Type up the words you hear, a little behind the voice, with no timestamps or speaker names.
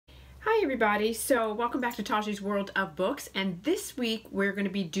Hey everybody, so welcome back to Taji's World of Books, and this week we're going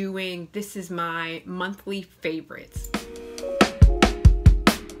to be doing, this is my monthly favorites.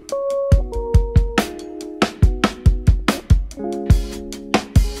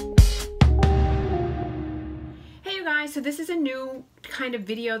 Hey you guys, so this is a new kind of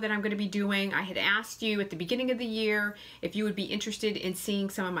video that I'm going to be doing. I had asked you at the beginning of the year if you would be interested in seeing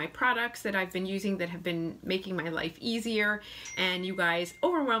some of my products that I've been using that have been making my life easier, and you guys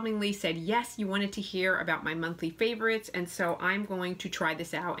overwhelmingly said yes, you wanted to hear about my monthly favorites, and so I'm going to try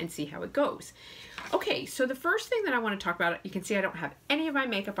this out and see how it goes. Okay, so the first thing that I want to talk about, you can see I don't have any of my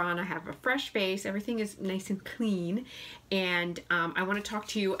makeup on. I have a fresh face. Everything is nice and clean. And I want to talk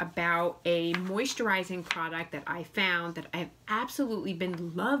to you about a moisturizing product that I found that I've absolutely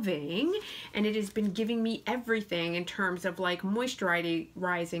been loving. And it has been giving me everything in terms of like moisturizing,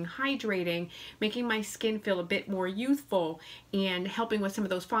 hydrating, making my skin feel a bit more youthful, and helping with some of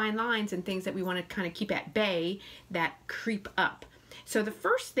those fine lines and things that we want to kind of keep at bay that creep up. So the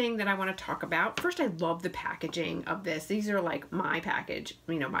first thing that I want to talk about, first, I love the packaging of this. These are like my package,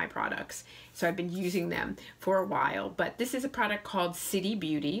 you know, my products. So I've been using them for a while, but this is a product called City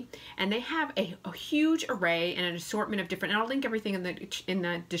Beauty, and they have a huge array and an assortment of different, and I'll link everything in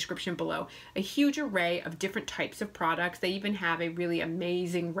the description below, a huge array of different types of products. They even have a really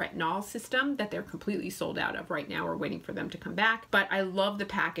amazing retinol system that they're completely sold out of right now. We're waiting for them to come back, but I love the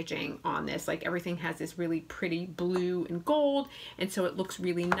packaging on this. Like, everything has this really pretty blue and gold, and so it looks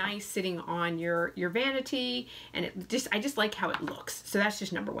really nice sitting on your vanity, and I just like how it looks. So that's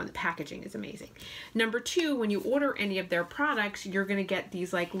just number one. The packaging is amazing. Number two, when you order any of their products, you're going to get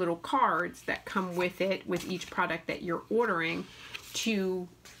these like little cards that come with it, with each product that you're ordering, to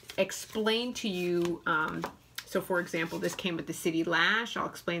explain to you. So for example, this came with the City Lash. I'll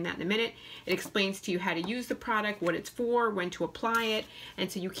explain that in a minute. It explains to you how to use the product, what it's for, when to apply it,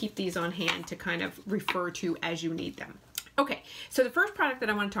 and so you keep these on hand to kind of refer to as you need them. Okay, so the first product that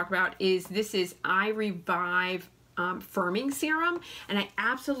I want to talk about is I Revive firming serum, and I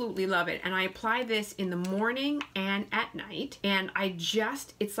absolutely love it. And I apply this in the morning and at night, and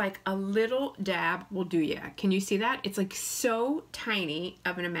it's like a little dab will do ya. Can you see that? It's like so tiny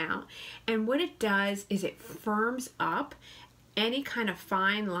of an amount, and what it does is it firms up any kind of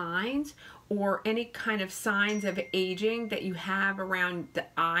fine lines or any kind of signs of aging that you have around the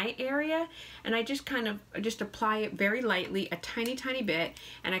eye area. And I just apply it very lightly, a tiny bit,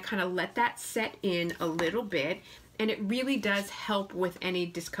 and I kind of let that set in a little bit. And it really does help with any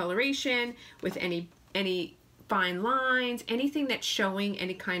discoloration, with any fine lines, anything that's showing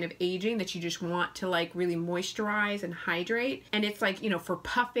any kind of aging that you just want to like really moisturize and hydrate. And it's like, you know, for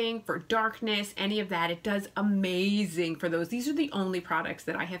puffing, for darkness, any of that, it does amazing for those. These are the only products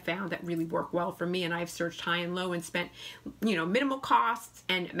that I have found that really work well for me, and I've searched high and low and spent, you know, minimal costs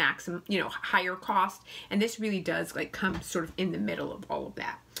and maximum, you know, higher cost, and this really does like come sort of in the middle of all of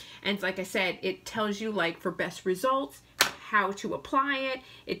that. And like I said, it tells you like for best results, how to apply it.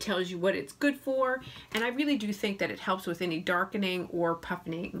 It tells you what it's good for, and I really do think that it helps with any darkening or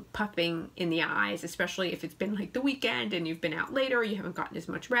puffing in the eyes, especially if it's been like the weekend and you've been out later, you haven't gotten as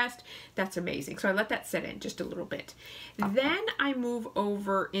much rest. That's amazing. So I let that set in just a little bit. Then I move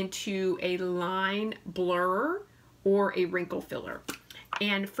over into a line blur or a wrinkle filler.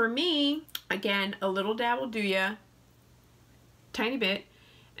 And for me, again, a little dab will do ya, tiny bit,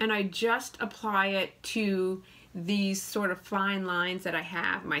 and I just apply it to these sort of fine lines that I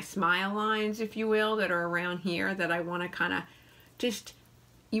have, my smile lines, if you will, that are around here that I want to kind of just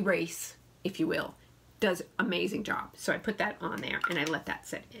erase, if you will. Does amazing job. So I put that on there and I let that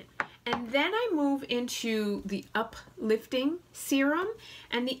set in. And then I move into the uplifting serum,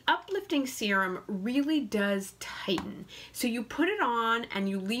 and the uplifting serum really does tighten. So you put it on and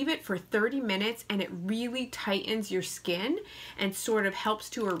you leave it for 30 minutes and it really tightens your skin and sort of helps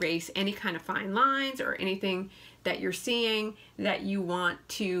to erase any kind of fine lines or anything that you're seeing that you want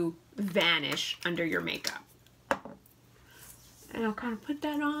to vanish under your makeup. And I'll kind of put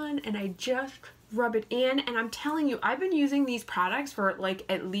that on and I just rub it in, and I'm telling you, I've been using these products for like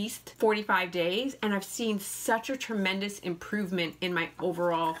at least 45 days, and I've seen such a tremendous improvement in my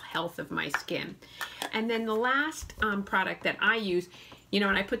overall health of my skin. And then the last product that I use, you know,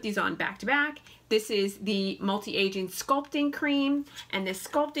 and I put these on back to back, this is the Multi-Aging Sculpting Cream, and this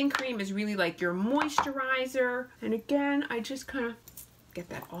sculpting cream is really like your moisturizer. And again, I just kind of get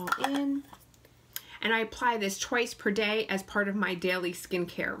that all in. and I apply this twice per day as part of my daily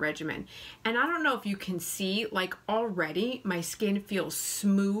skincare regimen. And I don't know if you can see, like already my skin feels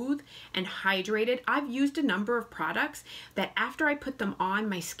smooth and hydrated. I've used a number of products that after I put them on,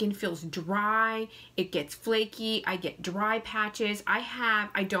 my skin feels dry, it gets flaky, I get dry patches.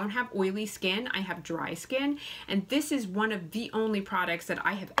 I don't have oily skin, I have dry skin, and this is one of the only products that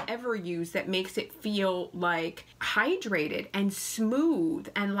I have ever used that makes it feel like hydrated and smooth,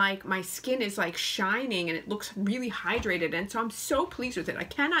 and like my skin is like shining and it looks really hydrated. And so I'm so pleased with it. I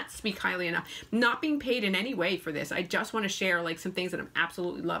cannot speak highly enough. I'm not being paid in any way for this. I just want to share like some things that I'm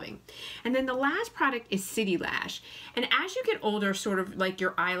absolutely loving. And then the last product is City Lash. And as you get older, sort of like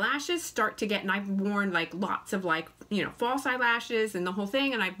your eyelashes start to get, and I've worn like lots of like, you know, false eyelashes and the whole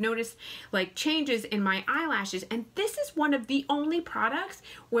thing, and I've noticed like changes in my eyelashes. And this is one of the only products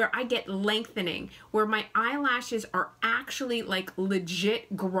where I get lengthening, where my eyelashes are actually like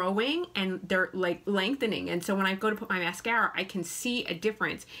legit growing and they're like lengthening. And so when I go to put my mascara, I can see a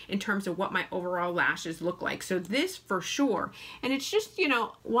difference in terms of what my overall lashes look like. So this for sure. And it's just, you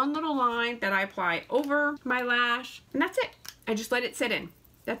know, one little line that I apply over my lash, and that's it. I just let it sit in.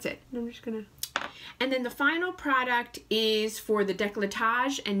 That's it. I'm just gonna. And then the final product is for the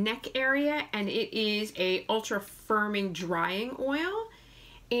décolletage and neck area, and it is a ultra firming drying oil.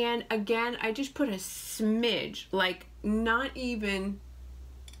 And again, I just put a smidge, like not even,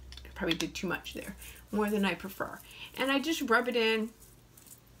 I probably did too much there, more than I prefer. And I just rub it in,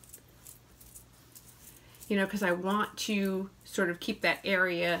 you know, because I want to sort of keep that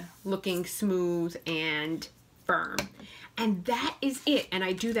area looking smooth and firm. And that is it. And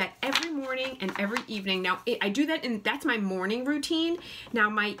I do that every morning and every evening. Now, I do that, and that's my morning routine. Now,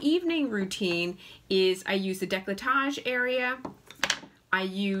 my evening routine is I use the décolletage area, I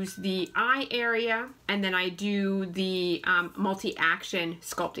use the eye area, and then I do the multi-action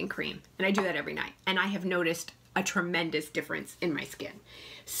sculpting cream. And I do that every night. And I have noticed a tremendous difference in my skin.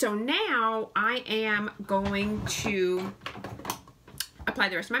 So now I am going to apply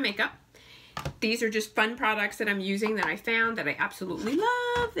the rest of my makeup. These are just fun products that I'm using that I found that I absolutely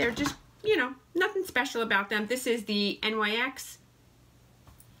love. They're just, you know, nothing special about them. This is the NYX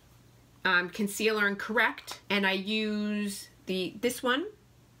Concealer and Correct, and I use this one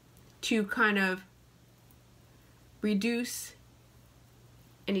to kind of reduce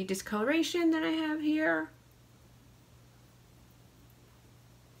any discoloration that I have here.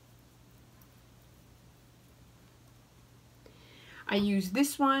 I use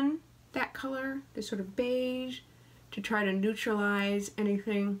this one, that color, this sort of beige, to try to neutralize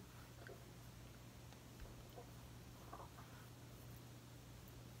anything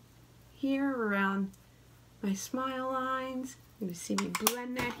here around my smile lines. You're going to see me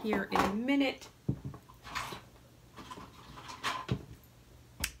blend that here in a minute.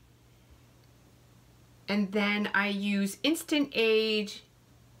 And then I use Instant Age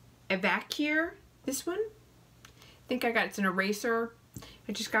Evacure, this one. I think I got, it's an eraser.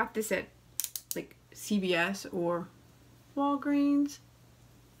 I just got this at like CVS or Walgreens.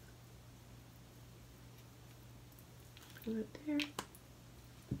 Put it there.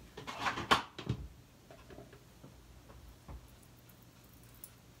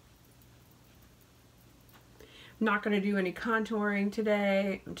 I'm not going to do any contouring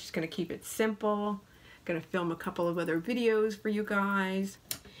today. I'm just going to keep it simple. I'm going to film a couple of other videos for you guys.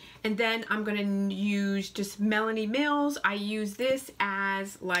 And then I'm going to use just Melanie Mills. I use this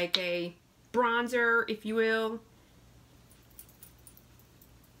as like a bronzer, if you will.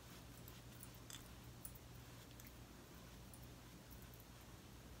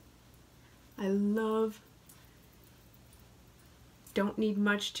 I love, don't need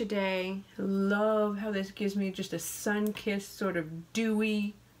much today. I love how this gives me just a sun-kissed sort of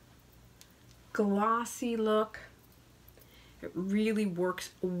dewy, glossy look. It really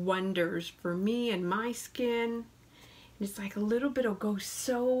works wonders for me and my skin. And it's like a little bit will go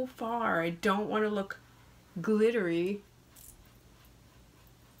so far. I don't want to look glittery.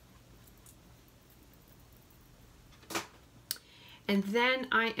 And then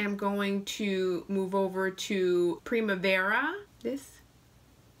I am going to move over to Primavera. This.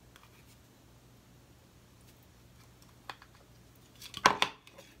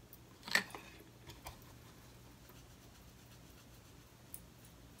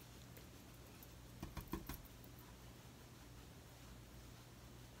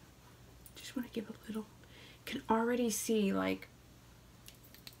 Just want to give a little, can already see like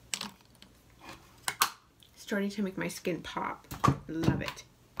starting to make my skin pop. Love it.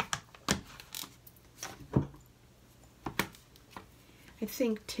 I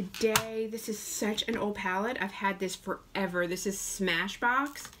think today, this is such an old palette. I've had this forever. This is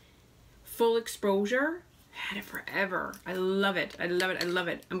Smashbox full exposure. Had it forever. I love it. I love it. I love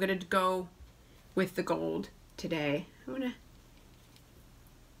it. I'm gonna go with the gold today. I'm gonna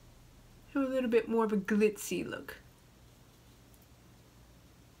have a little bit more of a glitzy look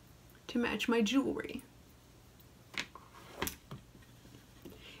to match my jewelry.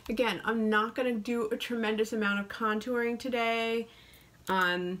 Again, I'm not gonna do a tremendous amount of contouring today.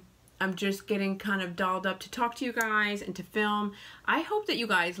 I'm just getting kind of dolled up to talk to you guys and to film. I hope that you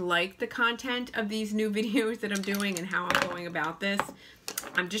guys like the content of these new videos that I'm doing and how I'm going about this.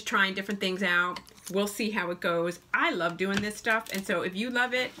 I'm just trying different things out. We'll see how it goes. I love doing this stuff, and so if you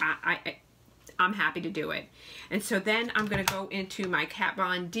love it, I'm happy to do it. And so then I'm gonna go into my Kat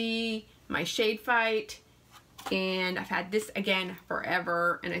Von D, my Shade Fight, and I've had this again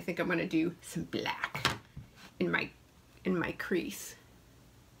forever, and I think I'm gonna do some black in my crease.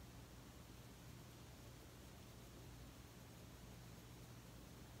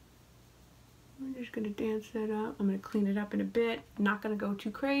 I'm just gonna dance that up. I'm gonna clean it up in a bit. Not gonna go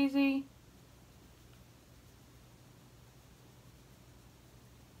too crazy.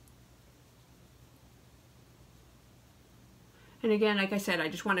 And again, like I said, I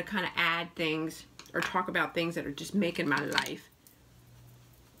just want to kind of add things or talk about things that are just making my life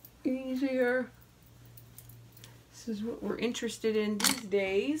easier. This is what we're interested in these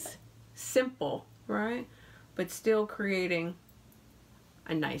days. Simple, right? But still creating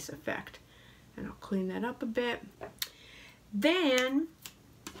a nice effect. And I'll clean that up a bit. Then,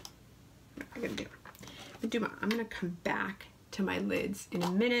 what am I gonna do? I'm gonna come back to my lids in a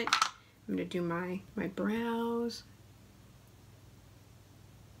minute. I'm gonna do my brows.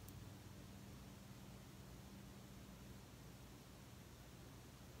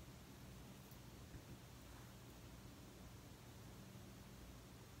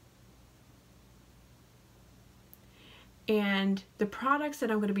 And the products that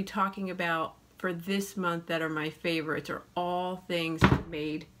I'm going to be talking about for this month that are my favorites are all things that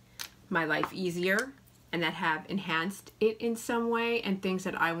made my life easier and that have enhanced it in some way, and things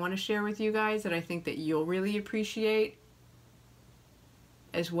that I want to share with you guys that I think that you'll really appreciate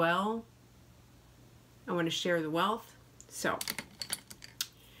as well. I want to share the wealth, so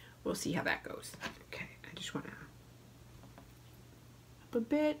we'll see how that goes. Okay, I just want to up a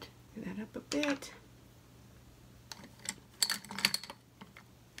bit, get that up a bit.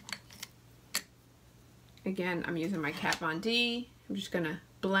 Again, I'm using my Kat Von D. I'm just gonna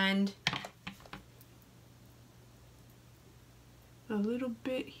blend a little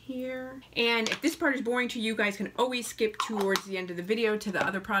bit here. And if this part is boring to you, guys can always skip towards the end of the video to the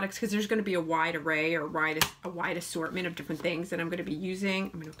other products, because there's gonna be a wide array or a wide assortment of different things that I'm gonna be using.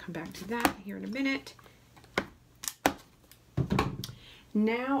 I'm gonna come back to that here in a minute.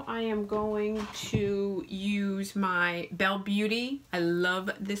 Now I am going to use my Belle Beauty. I love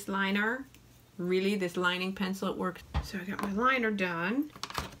this liner. Really, this lining pencil, it works. So I got my liner done.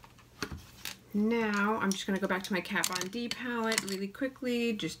 Now I'm just gonna go back to my Kat Von D palette really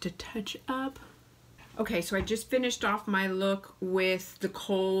quickly just to touch up. Okay, so I just finished off my look with the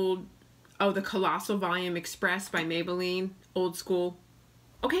the Colossal Volume Express by Maybelline, old school.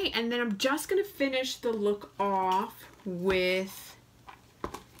 Okay, and then I'm just gonna finish the look off with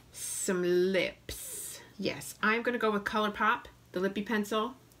some lips. Yes, I'm gonna go with Colorpop, the lippy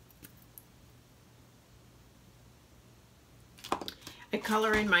pencil. I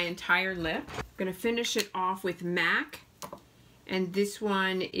color in my entire lip. I'm gonna finish it off with MAC, and this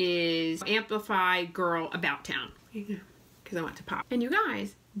one is Amplify Girl About Town, because I want to pop. And you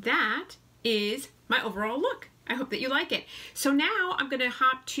guys, that is my overall look. I hope that you like it. So now I'm gonna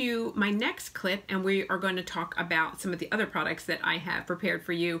hop to my next clip, and we are going to talk about some of the other products that I have prepared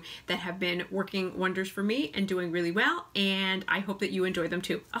for you that have been working wonders for me and doing really well, and I hope that you enjoy them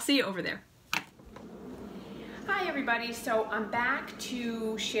too. I'll see you over there. Hi everybody, so I'm back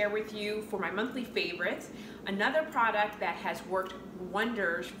to share with you for my monthly favorites another product that has worked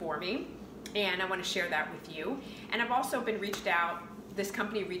wonders for me, and I want to share that with you. And I've also been this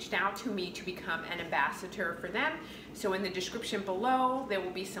company reached out to me to become an ambassador for them. So in the description below there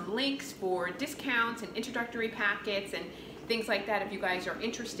will be some links for discounts and introductory packets and things like that if you guys are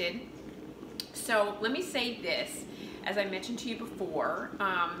interested. So let me say this. As I mentioned to you before,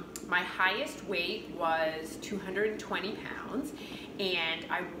 my highest weight was 220 pounds, and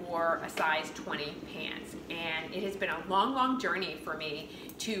I wore a size 20 pants. And it has been a long, long journey for me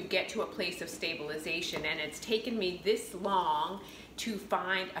to get to a place of stabilization, and it's taken me this long to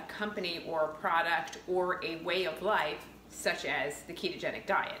find a company or a product or a way of life such as the ketogenic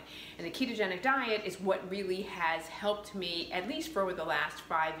diet. And the ketogenic diet is what really has helped me, at least for the last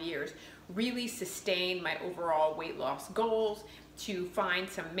 5 years, really sustain my overall weight loss goals, to find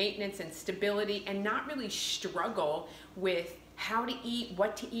some maintenance and stability and not really struggle with how to eat,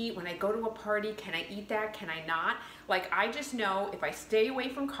 what to eat. When I go to a party, can I eat that? Can I not? Like, I just know if I stay away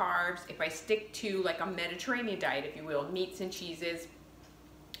from carbs, if I stick to like a Mediterranean diet, if you will, meats and cheeses,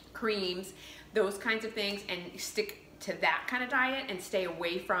 creams, those kinds of things, and stick to that kind of diet and stay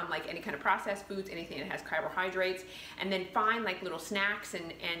away from like any kind of processed foods, anything that has carbohydrates, and then find like little snacks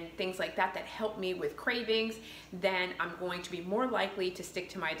and things like that that help me with cravings, then I'm going to be more likely to stick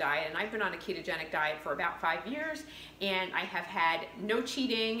to my diet. And I've been on a ketogenic diet for about 5 years, and I have had no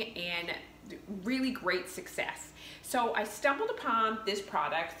cheating and really great success. So I stumbled upon this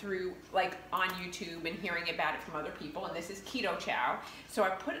product through like on YouTube and hearing about it from other people, and this is Keto Chow. So I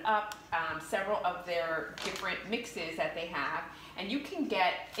put up several of their different mixes that they have, and you can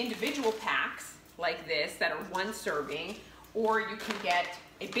get individual packs like this that are 1 serving, or you can get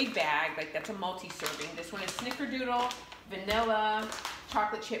a big bag, like that's a multi-serving. This one is snickerdoodle, vanilla,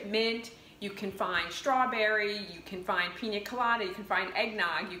 chocolate chip mint. You can find strawberry, you can find pina colada, you can find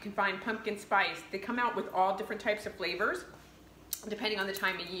eggnog, you can find pumpkin spice. They come out with all different types of flavors, depending on the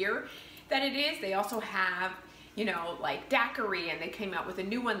time of year that it is. They also have, you know, like daiquiri, and they came out with a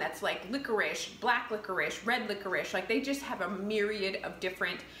new one that's like licorice, black licorice, red licorice. Like, they just have a myriad of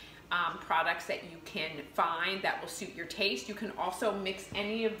different products that you can find that will suit your taste. You can also mix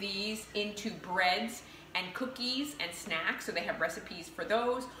any of these into breads and cookies and snacks, so they have recipes for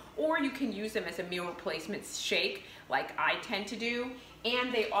those, or you can use them as a meal replacement shake like I tend to do.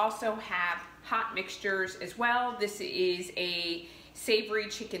 And they also have hot mixtures as well. This is a savory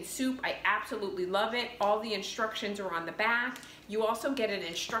chicken soup. I absolutely love it. All the instructions are on the back. You also get an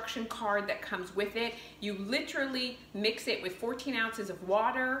instruction card that comes with it. You literally mix it with 14 ounces of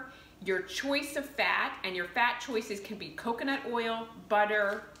water, your choice of fat, and your fat choices can be coconut oil,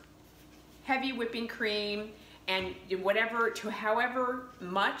 butter, heavy whipping cream, and whatever, to however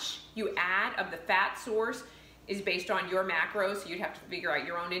much you add of the fat source is based on your macros. So you'd have to figure out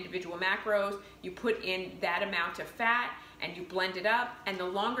your own individual macros. You put in that amount of fat and you blend it up, and the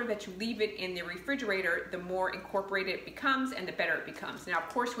longer that you leave it in the refrigerator, the more incorporated it becomes and the better it becomes. Now, of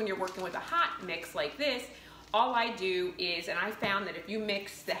course, when you're working with a hot mix like this, all I do is, and I found that if you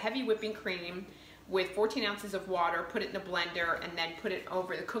mix the heavy whipping cream with 14 ounces of water, put it in the blender, and then put it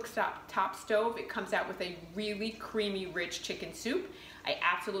over the cooktop stove, it comes out with a really creamy, rich chicken soup. I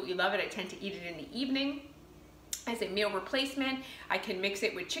absolutely love it. I tend to eat it in the evening as a meal replacement. I can mix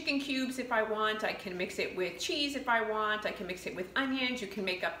it with chicken cubes if I want. I can mix it with cheese if I want. I can mix it with onions. You can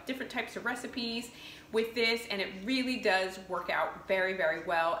make up different types of recipes with this, and it really does work out very, very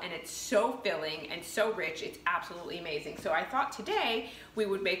well, and it's so filling and so rich. It's absolutely amazing. So I thought today we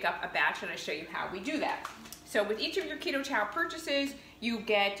would make up a batch, and I'll show you how we do that. So with each of your Keto Chow purchases, you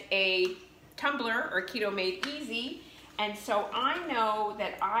get a tumbler or Keto Made Easy. And so I know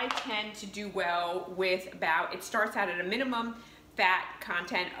that I tend to do well with about, it starts out at a minimum fat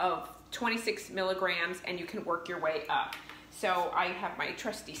content of 26 milligrams, and you can work your way up. So I have my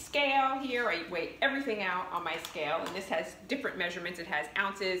trusty scale here. I weigh everything out on my scale, and this has different measurements. It has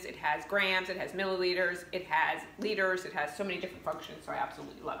ounces, it has grams, it has milliliters, it has liters, it has so many different functions, so I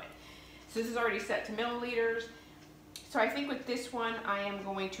absolutely love it. So this is already set to milliliters. So I think with this one, I am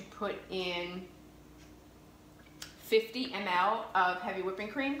going to put in 50 ml of heavy whipping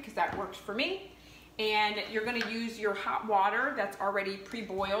cream, because that works for me. And you're gonna use your hot water that's already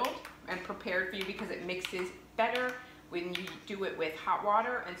pre-boiled and prepared for you, because it mixes better when you do it with hot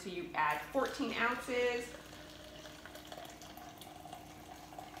water. And so you add 14 ounces.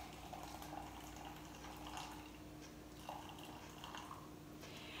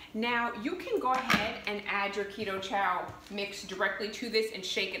 Now you can go ahead and add your Keto Chow mix directly to this and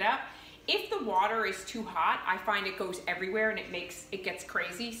shake it up. If the water is too hot, I find it goes everywhere and it gets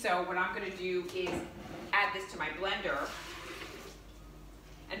crazy. So what I'm gonna do is add this to my blender.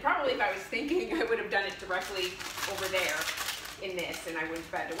 And probably if I was thinking, I would have done it directly over there in this, and I wouldn't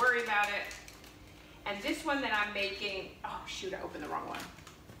have had to worry about it. And this one that I'm making, oh shoot, I opened the wrong one.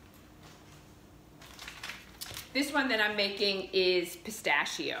 This one that I'm making is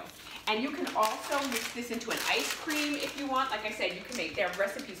pistachio. And you can also mix this into an ice cream if you want. Like I said, you can make, there are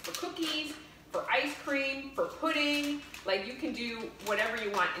recipes for cookies, for ice cream, for pudding. Like, you can do whatever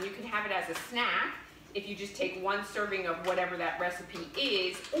you want, and you can have it as a snack if you just take 1 serving of whatever that recipe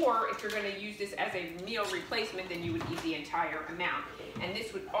is, or if you're gonna use this as a meal replacement, then you would eat the entire amount. And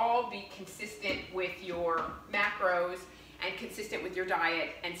this would all be consistent with your macros and consistent with your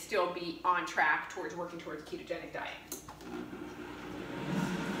diet, and still be on track towards working towards a ketogenic diet.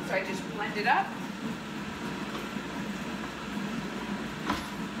 So I just blend it up.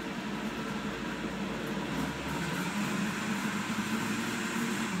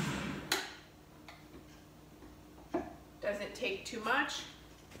 Doesn't take too much.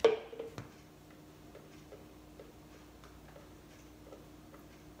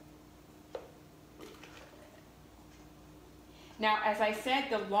 Now, as I said,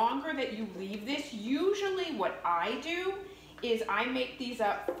 the longer that you leave this, usually what I do is I make these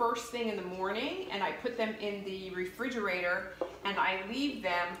up first thing in the morning and I put them in the refrigerator and I leave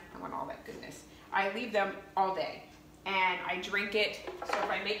them, I want all that goodness, I leave them all day and I drink it. So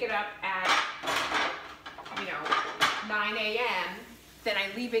if I make it up at, 9 a.m., then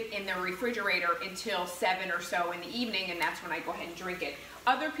I leave it in the refrigerator until 7 or so in the evening, and that's when I go ahead and drink it.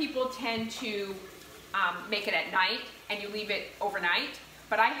 Other people tend to make it at night and you leave it overnight,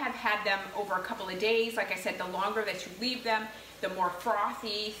 but I have had them over a couple of days. Like I said, the longer that you leave them, the more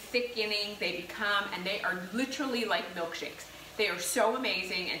frothy, thickening they become, and they are literally like milkshakes. They are so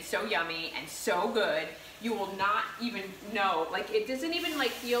amazing and so yummy and so good. You will not even know, like it doesn't even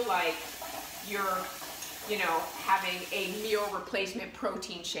like feel like you're having a meal replacement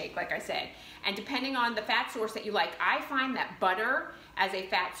protein shake, like I said. And depending on the fat source that you like, I find that butter as a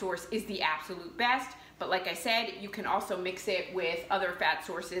fat source is the absolute best. But like I said, you can also mix it with other fat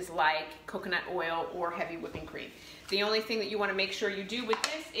sources like coconut oil or heavy whipping cream. The only thing that you want to make sure you do with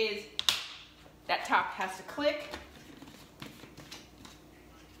this is that top has to click.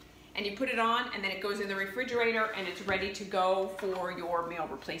 And you put it on and then it goes in the refrigerator and it's ready to go for your meal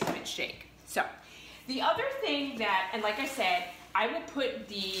replacement shake. So the other thing that, and like I said, I will put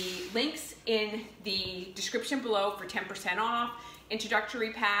the links in the description below for 10% off,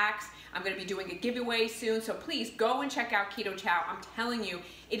 introductory packs. I'm going to be doing a giveaway soon, so please go and check out Keto Chow. I'm telling you,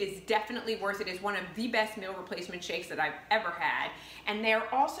 it is definitely worth it. It is one of the best meal replacement shakes that I've ever had. And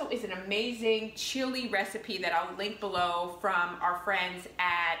there also is an amazing chili recipe that I'll link below from our friends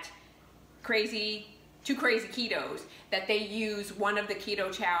at Two Crazy Ketos, that they use one of the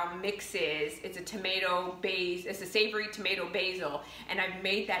Keto Chow mixes. It's a savory tomato basil, and I've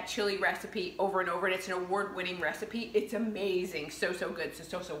made that chili recipe over and over, and it's an award-winning recipe. It's amazing, so good,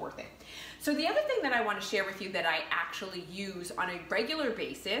 so worth it. So the other thing that I want to share with you that I actually use on a regular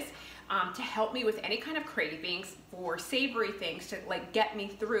basis to help me with any kind of cravings for savory things, to like get me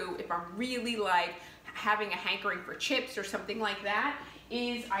through if I'm really like having a hankering for chips or something like that,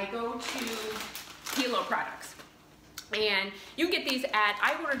 is I go to Hilo products. And you can get these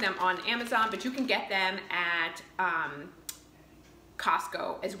I ordered them on Amazon, but you can get them at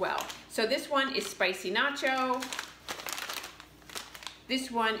Costco as well. So this one is spicy nacho,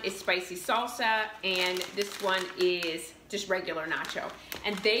 this one is spicy salsa, and this one is just regular nacho.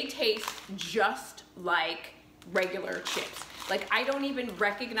 And they taste just like regular chips. Like I don't even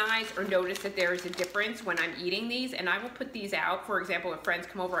recognize or notice that there is a difference when I'm eating these, and I will put these out. For example, if friends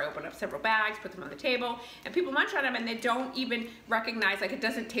come over, I open up several bags, put them on the table, and people munch on them and they don't even recognize, like it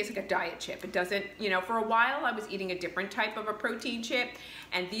doesn't taste like a diet chip. It doesn't, for a while I was eating a different type of a protein chip,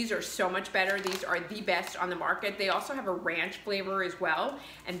 and these are so much better. These are the best on the market. They also have a ranch flavor as well,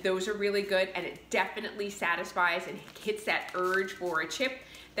 and those are really good, and it definitely satisfies and hits that urge for a chip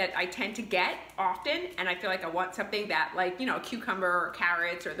that I tend to get often, and I feel like I want something that, like, a cucumber or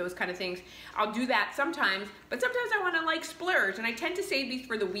carrots or those kind of things. I'll do that sometimes, but sometimes I want to like splurge, and I tend to save these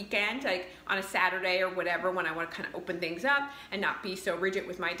for the weekend, like on a Saturday or whatever, when I want to kind of open things up and not be so rigid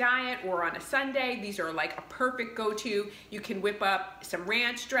with my diet, or on a Sunday. These are like a perfect go-to. You can whip up some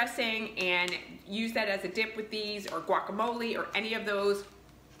ranch dressing and use that as a dip with these, or guacamole, or any of those.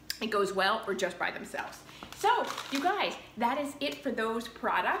 It goes well, or just by themselves. So, you guys, that is it for those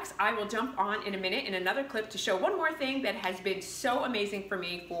products. I will jump on in a minute in another clip to show one more thing that has been so amazing for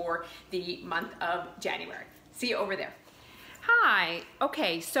me for the month of January. See you over there. Hi.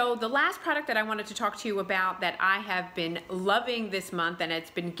 Okay, so the last product that I wanted to talk to you about that I have been loving this month, and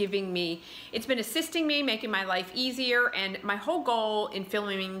it's been assisting me, making my life easier, and my whole goal in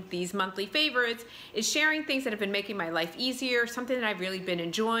filming these monthly favorites is sharing things that have been making my life easier, something that I've really been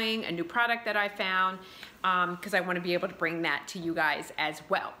enjoying, a new product that I found, because I want to be able to bring that to you guys as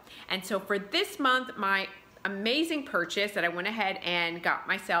well. And so for this month, my amazing purchase that I went ahead and got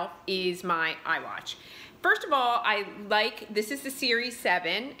myself is my iWatch. First of all, this is the Series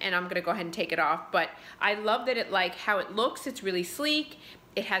 7, and I'm gonna go ahead and take it off, but I love that how it looks. It's really sleek.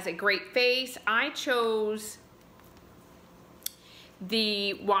 It has a great face. I chose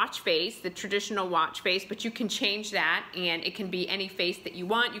the watch face, the traditional watch face, but you can change that and it can be any face that you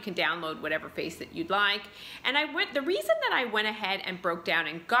want. You can download whatever face that you'd like. And the reason that I went ahead and broke down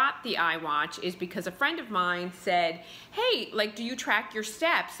and got the iWatch is because a friend of mine said, hey, like, do you track your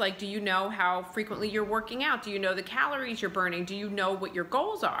steps? Like, do you know how frequently you're working out? Do you know the calories you're burning? Do you know what your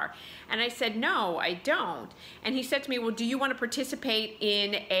goals are? And I said, no, I don't. And he said to me, well, do you want to participate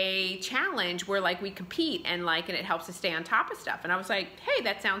in a challenge where like we compete and it helps us stay on top of stuff? And I was like, hey,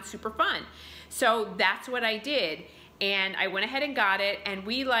 that sounds super fun. So that's what I did. And I went ahead and got it, and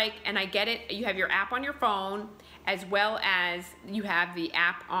and I get it, you have your app on your phone as well as you have the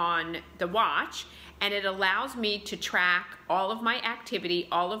app on the watch, and it allows me to track all of my activity,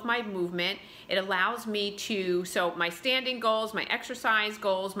 all of my movement. It allows me to, so my standing goals, my exercise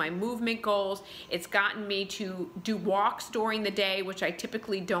goals, my movement goals. It's gotten me to do walks during the day, which I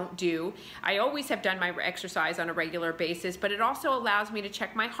typically don't do. I always have done my exercise on a regular basis, but it also allows me to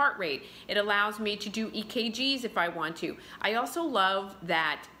check my heart rate. It allows me to do EKGs if I want to. I also love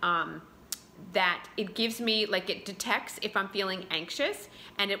that that it gives me, it detects if I'm feeling anxious,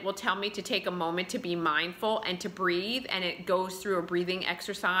 and it will tell me to take a moment to be mindful and to breathe, and it goes through a breathing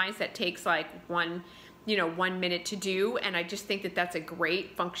exercise that takes like 1 minute to do, and I just think that that's a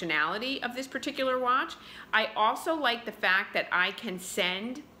great functionality of this particular watch. I also like the fact that I can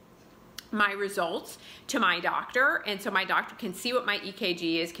send my results to my doctor, and so my doctor can see what my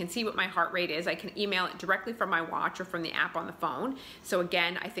EKG is, can see what my heart rate is. I can email it directly from my watch or from the app on the phone. So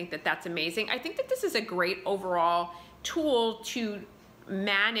again, I think that that's amazing. I think that this is a great overall tool to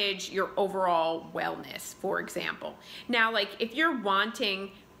manage your overall wellness, for example. Now, if you're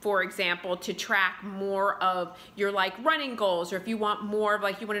wanting, for example, to track more of your running goals, or if you want more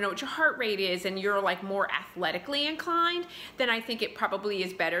of you want to know what your heart rate is and you're more athletically inclined, then I think it probably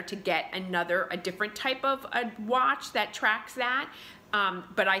is better to get a different type of a watch that tracks that.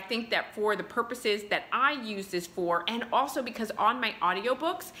 But I think that for the purposes that I use this for, and also because on my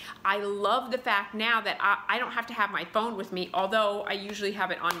audiobooks, I love the fact now that I don't have to have my phone with me, although I usually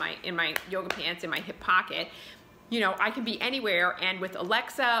have it on in my yoga pants in my hip pocket. I can be anywhere, and with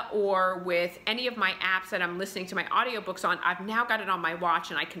Alexa or with any of my apps that I'm listening to my audiobooks on, I've now got it on my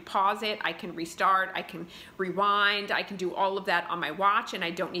watch, and I can pause it, I can restart, I can rewind, I can do all of that on my watch, and I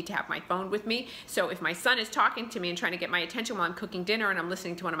don't need to have my phone with me. So if my son is talking to me and trying to get my attention while I'm cooking dinner and I'm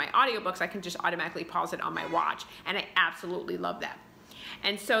listening to one of my audiobooks, I can just automatically pause it on my watch, and I absolutely love that.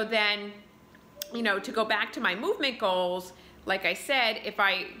 And so then, to go back to my movement goals, like I said, if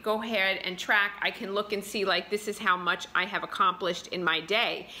I go ahead and track, I can look and see this is how much I have accomplished in my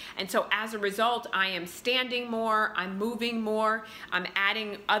day. And so as a result, I am standing more, I'm moving more, I'm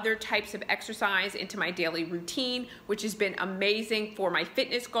adding other types of exercise into my daily routine, which has been amazing for my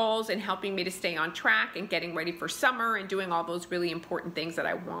fitness goals and helping me to stay on track and getting ready for summer and doing all those really important things that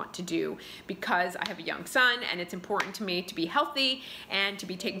I want to do, because I have a young son and it's important to me to be healthy and to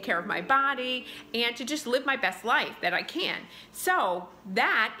be taking care of my body and to just live my best life that I can. So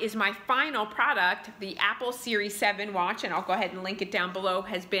that is my final product. The Apple Series 7 watch, and I'll go ahead and link it down below,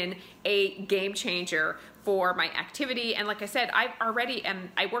 has been a game changer for my activity. And like I said, I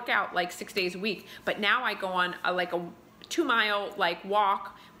work out 6 days a week, but now I go on a 2-mile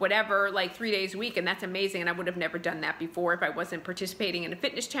walk, whatever, 3 days a week, and that's amazing. And I would have never done that before if I wasn't participating in a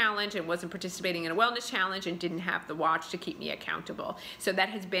fitness challenge and wasn't participating in a wellness challenge and didn't have the watch to keep me accountable. So that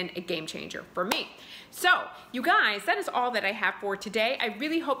has been a game changer for me. So you guys, that is all that I have for today. I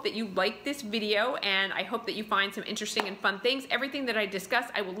really hope that you liked this video, and I hope that you find some interesting and fun things. Everything that I discussed,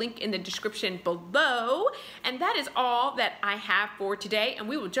 I will link in the description below. And that is all that I have for today. And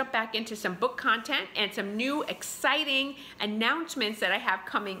we will jump back into some book content and some new exciting announcements that I have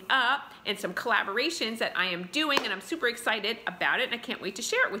coming up, and some collaborations that I am doing, and I'm super excited about it, and I can't wait to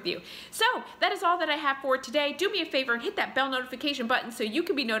share it with you. So that is all that I have for today. Do me a favor and hit that bell notification button so you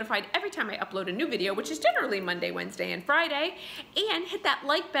can be notified every time I upload a new video, which is generally Monday, Wednesday, and Friday, and hit that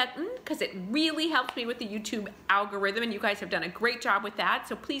like button because it really helps me with the YouTube algorithm, and you guys have done a great job with that,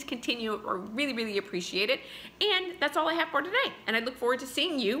 so please continue. I really, really appreciate it. And that's all I have for today, and I look forward to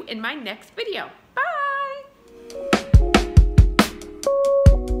seeing you in my next video. Bye!